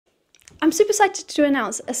I'm super excited to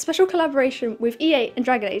announce a special collaboration with EA and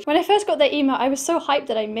Dragon Age. When I first got their email, I was so hyped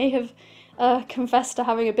that I may have confessed to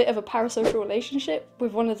having a bit of a parasocial relationship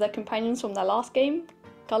with one of their companions from their last game,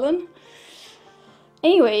 Cullen.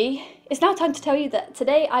 Anyway, it's now time to tell you that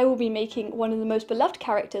today I will be making one of the most beloved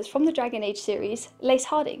characters from the Dragon Age series, Lace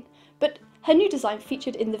Harding, but her new design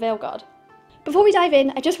featured in the Veilguard. Before we dive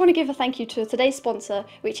in, I just want to give a thank you to today's sponsor,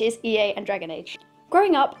 which is EA and Dragon Age.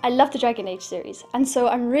 Growing up, I loved the Dragon Age series, and so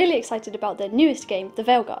I'm really excited about their newest game, the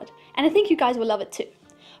Veilguard, and I think you guys will love it too.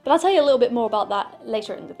 But I'll tell you a little bit more about that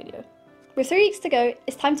later in the video. With 3 weeks to go,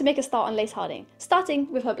 it's time to make a start on Lace Harding, starting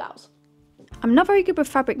with her blouse. I'm not very good with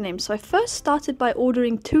fabric names, so I first started by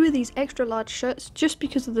ordering 2 of these extra large shirts just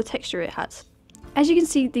because of the texture it has. As you can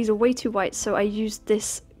see, these are way too white, so I used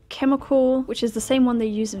this chemical, which is the same one they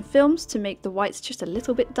use in films to make the whites just a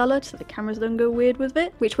little bit duller so the cameras don't go weird with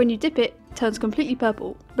it, which when you dip it turns completely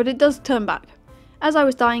purple, but it does turn back. As I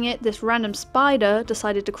was dyeing it, this random spider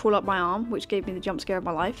decided to crawl up my arm, which gave me the jump scare of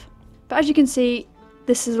my life. But as you can see,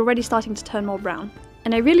 this is already starting to turn more brown,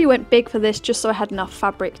 and I really went big for this just so I had enough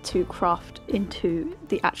fabric to craft into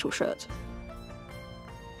the actual shirt.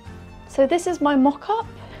 So this is my mock-up.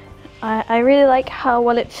 I really like how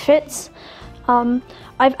well it fits.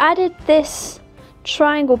 I've added this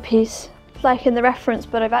triangle piece like in the reference,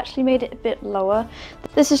 but I've actually made it a bit lower.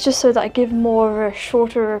 This is just so that I give more of a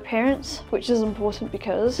shorter appearance, which is important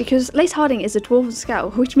because Lace Harding is a dwarven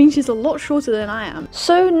scout, which means she's a lot shorter than I am.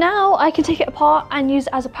 So now I can take it apart and use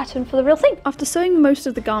it as a pattern for the real thing. After sewing most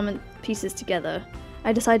of the garment pieces together,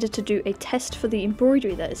 I decided to do a test for the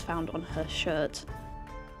embroidery that is found on her shirt.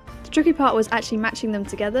 The tricky part was actually matching them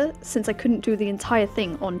together, since I couldn't do the entire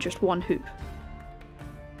thing on just one hoop.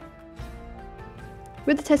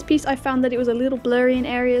 With the test piece, I found that it was a little blurry in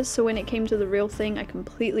areas, so when it came to the real thing, I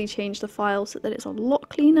completely changed the file so that it's a lot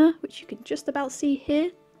cleaner, which you can just about see here.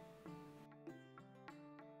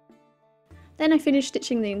 Then I finished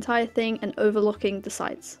stitching the entire thing and overlocking the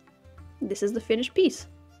sides. This is the finished piece.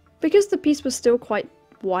 Because the piece was still quite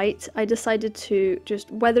white, I decided to just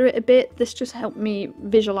weather it a bit. This just helped me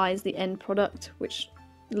visualize the end product, which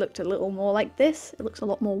looked a little more like this. It looks a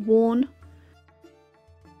lot more worn.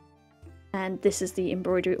 And this is the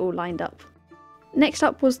embroidery all lined up. Next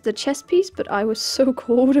up was the chest piece, but I was so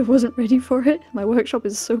cold I wasn't ready for it. My workshop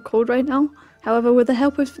is so cold right now. However, with the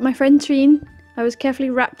help of my friend Trine, I was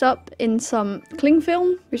carefully wrapped up in some cling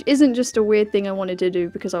film, which isn't just a weird thing I wanted to do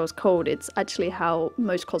because I was cold, it's actually how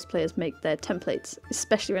most cosplayers make their templates,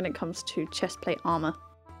 especially when it comes to chest plate armour.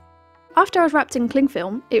 After I was wrapped in cling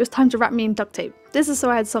film, it was time to wrap me in duct tape. This is so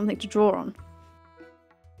I had something to draw on.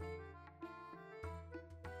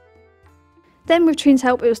 Then with Trine's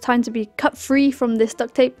help, it was time to be cut free from this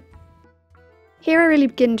duct tape. Here I really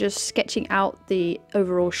begin just sketching out the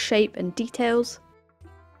overall shape and details.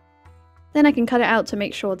 Then I can cut it out to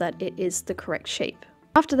make sure that it is the correct shape.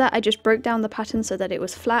 After that, I just broke down the pattern so that it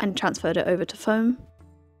was flat and transferred it over to foam.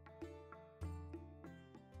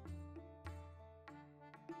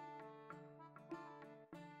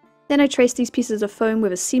 Then I traced these pieces of foam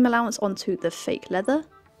with a seam allowance onto the fake leather.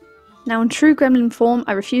 Now in true gremlin form,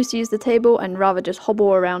 I refuse to use the table and rather just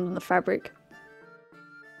hobble around on the fabric.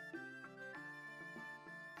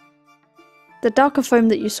 The darker foam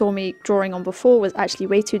that you saw me drawing on before was actually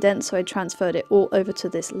way too dense, so I transferred it all over to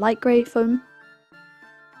this light grey foam.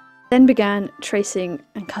 Then began tracing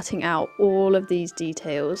and cutting out all of these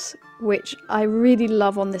details, which I really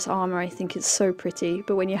love on this armour. I think it's so pretty,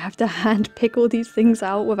 but when you have to hand pick all these things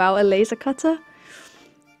out without a laser cutter,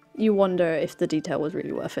 you wonder if the detail was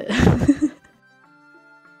really worth it.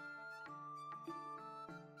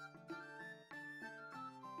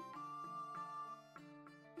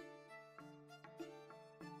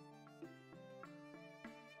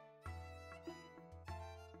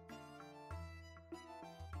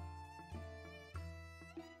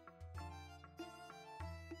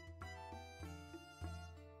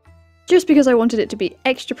 Just because I wanted it to be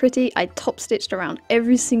extra pretty, I top stitched around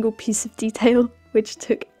every single piece of detail, which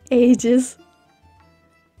took ages,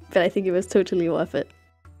 but I think it was totally worth it.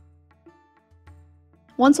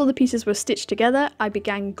 Once all the pieces were stitched together, I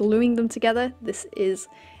began gluing them together. This is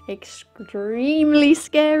extremely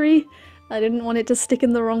scary. I didn't want it to stick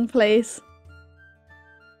in the wrong place.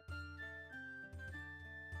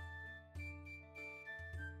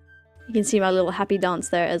 You can see my little happy dance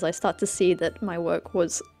there as I start to see that my work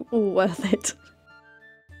was all worth it.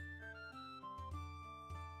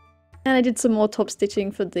 And I did some more top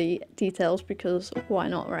stitching for the details because why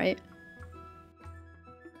not, right?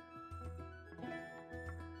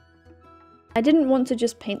 I didn't want to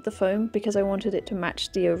just paint the foam because I wanted it to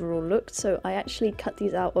match the overall look, so I actually cut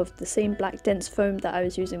these out of the same black dense foam that I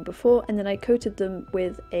was using before, and then I coated them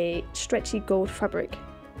with a stretchy gold fabric.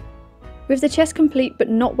 With the chest complete but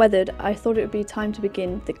not weathered, I thought it would be time to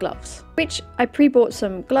begin the gloves. Which I pre-bought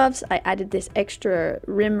some gloves, I added this extra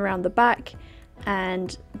rim around the back,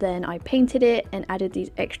 and then I painted it and added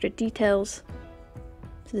these extra details.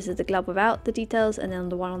 So this is the glove without the details, and then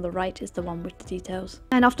the one on the right is the one with the details.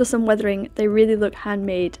 And after some weathering, they really look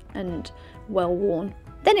handmade and well worn.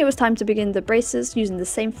 Then it was time to begin the braces using the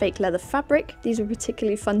same fake leather fabric. These were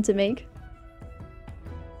particularly fun to make.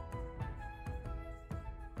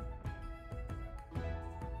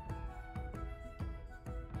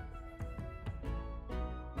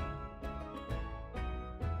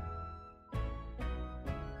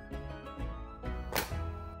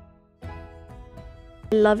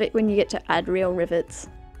 I love it when you get to add real rivets.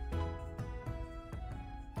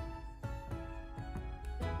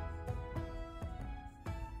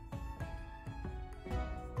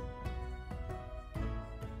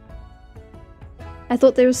 I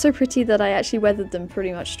thought they were so pretty that I actually weathered them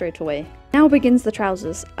pretty much straight away. Now begins the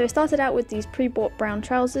trousers. I started out with these pre-bought brown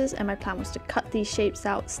trousers, and my plan was to cut these shapes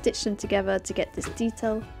out, stitch them together to get this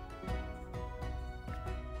detail.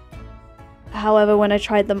 However, when I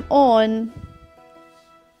tried them on,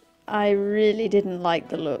 I really didn't like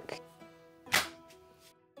the look.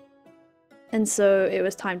 And so it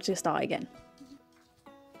was time to start again.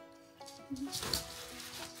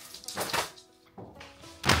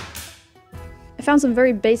 I found some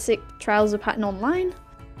very basic trouser pattern online.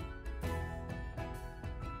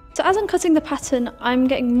 So as I'm cutting the pattern, I'm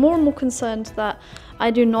getting more and more concerned that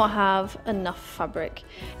I do not have enough fabric.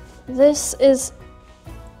 This is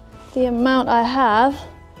the amount I have.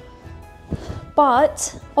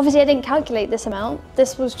 But obviously I didn't calculate this amount.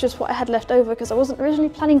 This was just what I had left over because I wasn't originally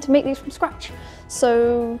planning to make these from scratch.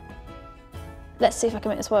 So let's see if I can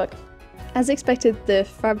make this work. As expected, the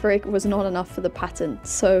fabric was not enough for the pattern,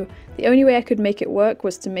 so the only way I could make it work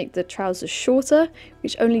was to make the trousers shorter,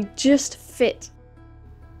 which only just fit.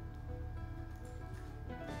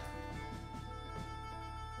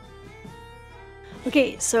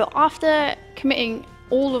 Okay, so after committing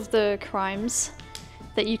all of the crimes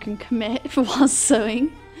that you can commit whilst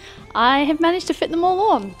sewing, I have managed to fit them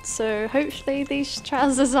all on, so hopefully these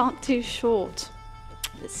trousers aren't too short.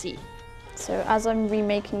 Let's see. So as I'm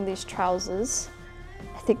remaking these trousers,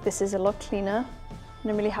 I think this is a lot cleaner,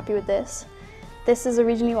 and I'm really happy with this. This is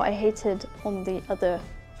originally what I hated on the other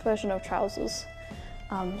version of trousers,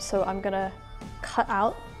 so I'm gonna cut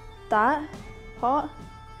out that part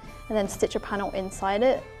and then stitch a panel inside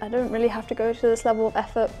it. I don't really have to go to this level of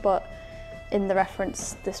effort, but in the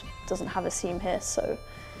reference, this doesn't have a seam here, so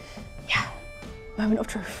yeah, moment of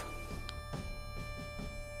truth.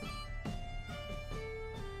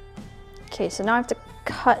 Okay, so now I have to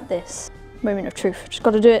cut this. Moment of truth, just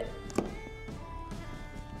gotta do it.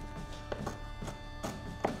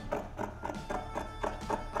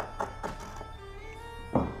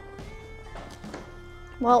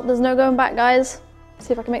 Well, there's no going back, guys. Let's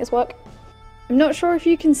see if I can make this work. I'm not sure if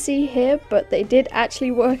you can see here, but they did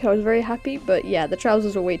actually work. I was very happy, but yeah, the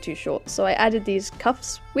trousers were way too short. So I added these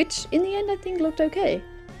cuffs, which in the end I think looked okay.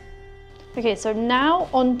 Okay, so now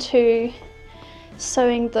on to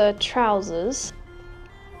sewing the trousers.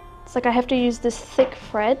 It's like I have to use this thick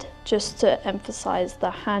thread just to emphasize the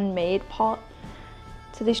handmade part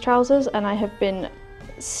to these trousers, and I have been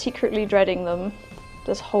secretly dreading them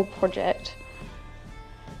this whole project.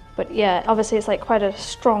 But yeah, obviously it's like quite a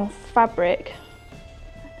strong fabric,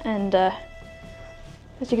 and as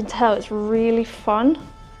you can tell, it's really fun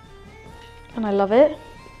and I love it,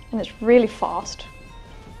 and it's really fast.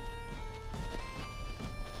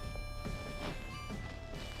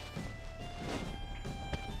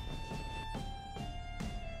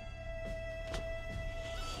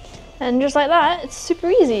 And just like that, it's super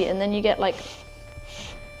easy, and then you get like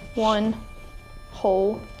one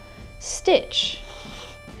whole stitch.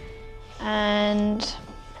 And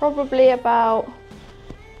probably about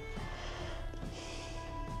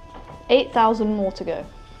 8,000 more to go.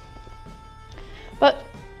 But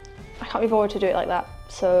I can't be bothered to do it like that,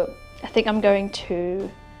 so I think I'm going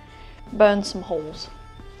to burn some holes.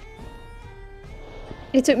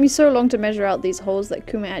 It took me so long to measure out these holes that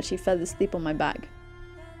Kuma actually fell asleep on my back.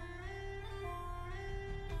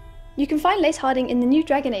 You can find Lace Harding in the new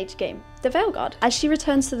Dragon Age game, the Veilguard, as she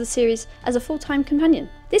returns to the series as a full-time companion.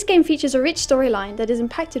 This game features a rich storyline that is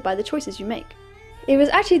impacted by the choices you make. It was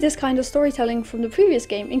actually this kind of storytelling from the previous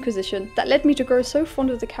game, Inquisition, that led me to grow so fond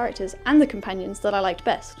of the characters and the companions that I liked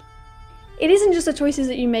best. It isn't just the choices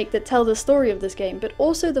that you make that tell the story of this game, but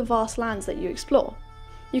also the vast lands that you explore.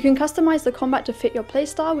 You can customize the combat to fit your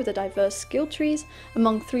playstyle with the diverse skill trees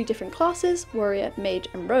among 3 different classes, warrior, mage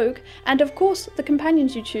and rogue, and of course the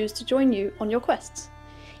companions you choose to join you on your quests.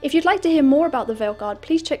 If you'd like to hear more about the Veilguard,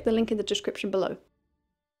 please check the link in the description below.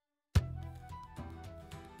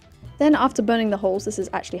 Then after burning the holes, this is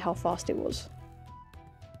actually how fast it was.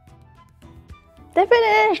 They're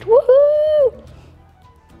finished! Woohoo!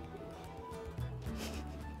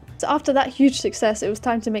 So after that huge success, it was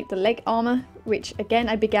time to make the leg armour, which again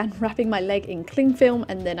I began wrapping my leg in cling film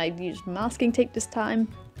and then I used masking tape this time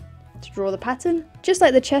to draw the pattern. Just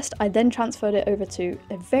like the chest, I then transferred it over to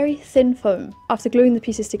a very thin foam. After gluing the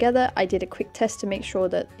pieces together, I did a quick test to make sure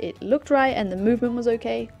that it looked right and the movement was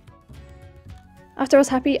okay. After I was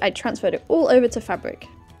happy, I transferred it all over to fabric.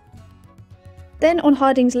 Then on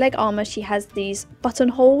Harding's leg armour, she has these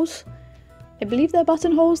buttonholes. I believe they're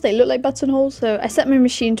buttonholes, they look like buttonholes. So I set my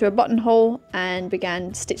machine to a buttonhole and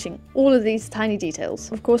began stitching all of these tiny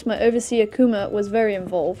details. Of course, my overseer Kuma was very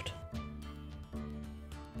involved.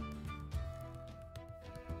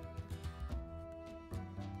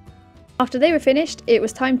 After they were finished, it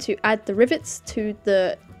was time to add the rivets to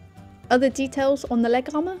the other details on the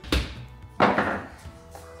leg armour.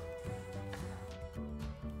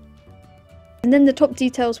 And then the top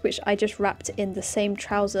details, which I just wrapped in the same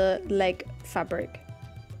trouser leg fabric.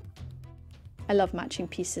 I love matching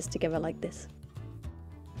pieces together like this.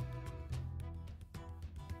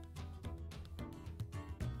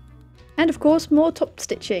 And of course, more top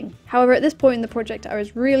stitching. However, at this point in the project, I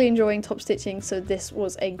was really enjoying top stitching, so this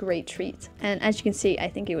was a great treat. And as you can see, I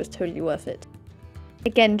think it was totally worth it.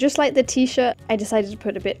 Again, just like the t-shirt, I decided to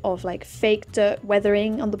put a bit of like fake dirt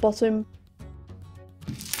weathering on the bottom.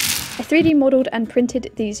 I 3D modelled and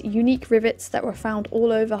printed these unique rivets that were found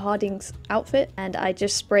all over Harding's outfit, and I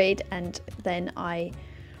just sprayed and then I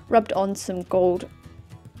rubbed on some gold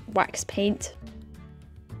wax paint.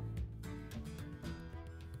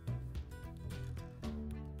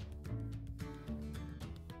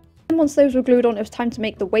 And once those were glued on, it was time to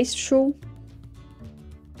make the waist shawl.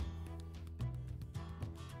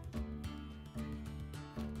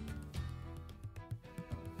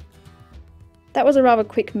 That was a rather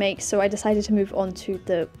quick make, so I decided to move on to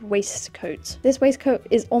the waistcoat. This waistcoat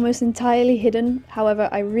is almost entirely hidden, however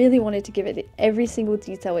I really wanted to give it every single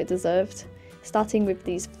detail it deserved, starting with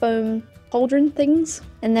these foam cauldron things.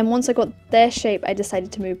 And then once I got their shape, I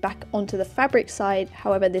decided to move back onto the fabric side.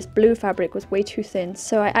 However, this blue fabric was way too thin,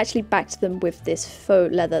 so I actually backed them with this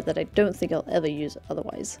faux leather that I don't think I'll ever use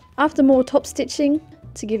otherwise. After more top stitching,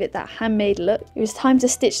 to give it that handmade look, it was time to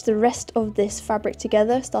stitch the rest of this fabric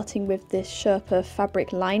together, starting with this Sherpa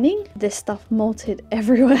fabric lining. This stuff molted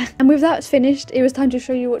everywhere. And with that finished, it was time to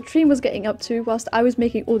show you what Trine was getting up to whilst I was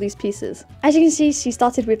making all these pieces. As you can see, she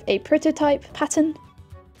started with a prototype pattern.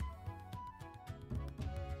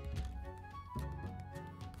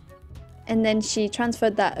 And then she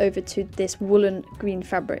transferred that over to this woolen green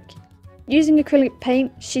fabric. Using acrylic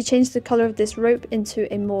paint, she changed the colour of this rope into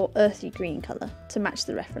a more earthy green colour to match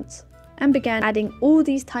the reference, and began adding all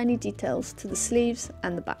these tiny details to the sleeves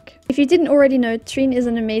and the back. If you didn't already know, Trine is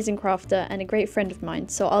an amazing crafter and a great friend of mine,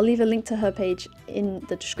 so I'll leave a link to her page in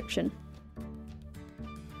the description.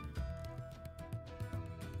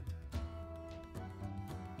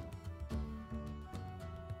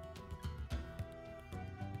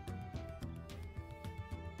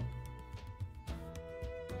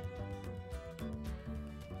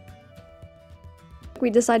 We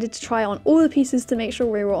decided to try on all the pieces to make sure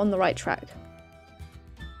we were on the right track.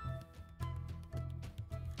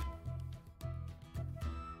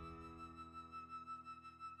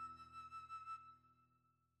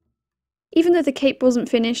 Even though the cape wasn't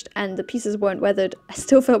finished and the pieces weren't weathered, I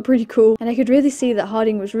still felt pretty cool, and I could really see that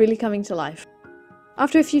Harding was really coming to life.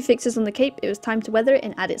 After a few fixes on the cape, it was time to weather it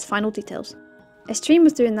and add its final details. As Trine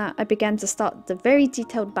was doing that, I began to start the very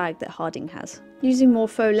detailed bag that Harding has. Using more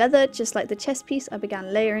faux leather, just like the chest piece, I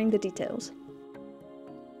began layering the details.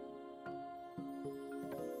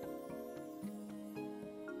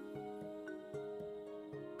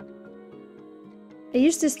 I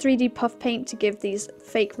used this 3D puff paint to give these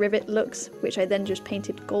fake rivet looks, which I then just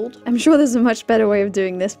painted gold. I'm sure there's a much better way of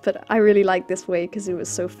doing this, but I really liked this way because it was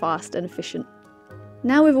so fast and efficient.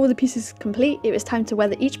 Now with all the pieces complete, it was time to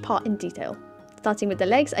weather each part in detail. Starting with the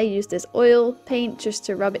legs, I used this oil paint just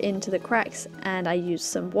to rub it into the cracks, and I used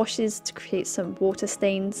some washes to create some water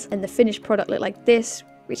stains, and the finished product looked like this,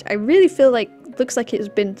 which I really feel like looks like it's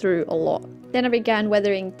been through a lot. Then I began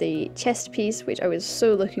weathering the chest piece, which I was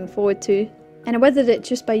so looking forward to, and I weathered it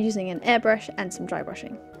just by using an airbrush and some dry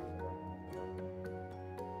brushing.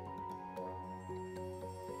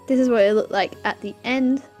 This is what it looked like at the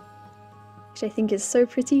end, which I think is so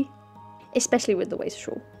pretty, especially with the waist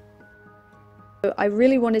shawl. So I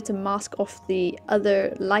really wanted to mask off the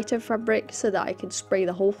other lighter fabric so that I could spray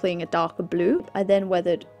the whole thing a darker blue. I then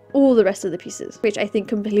weathered all the rest of the pieces, which I think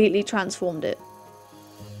completely transformed it.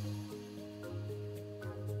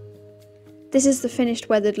 This is the finished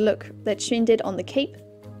weathered look that Shin did on the cape.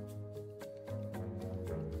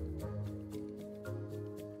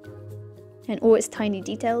 And all its tiny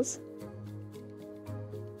details.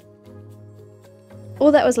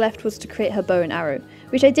 All that was left was to create her bow and arrow,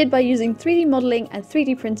 which I did by using 3D modeling and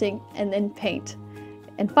 3D printing and then paint.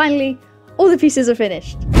 And finally, all the pieces are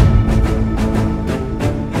finished.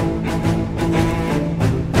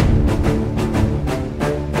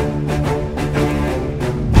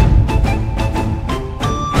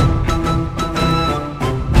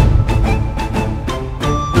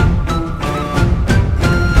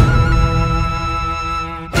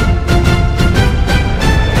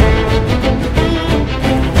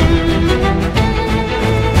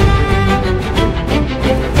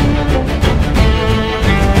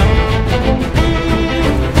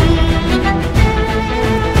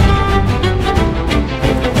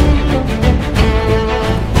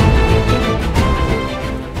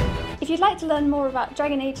 If you'd like to learn more about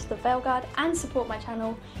Dragon Age, the Veilguard, and support my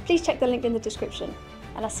channel, please check the link in the description.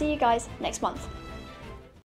 And I'll see you guys next month.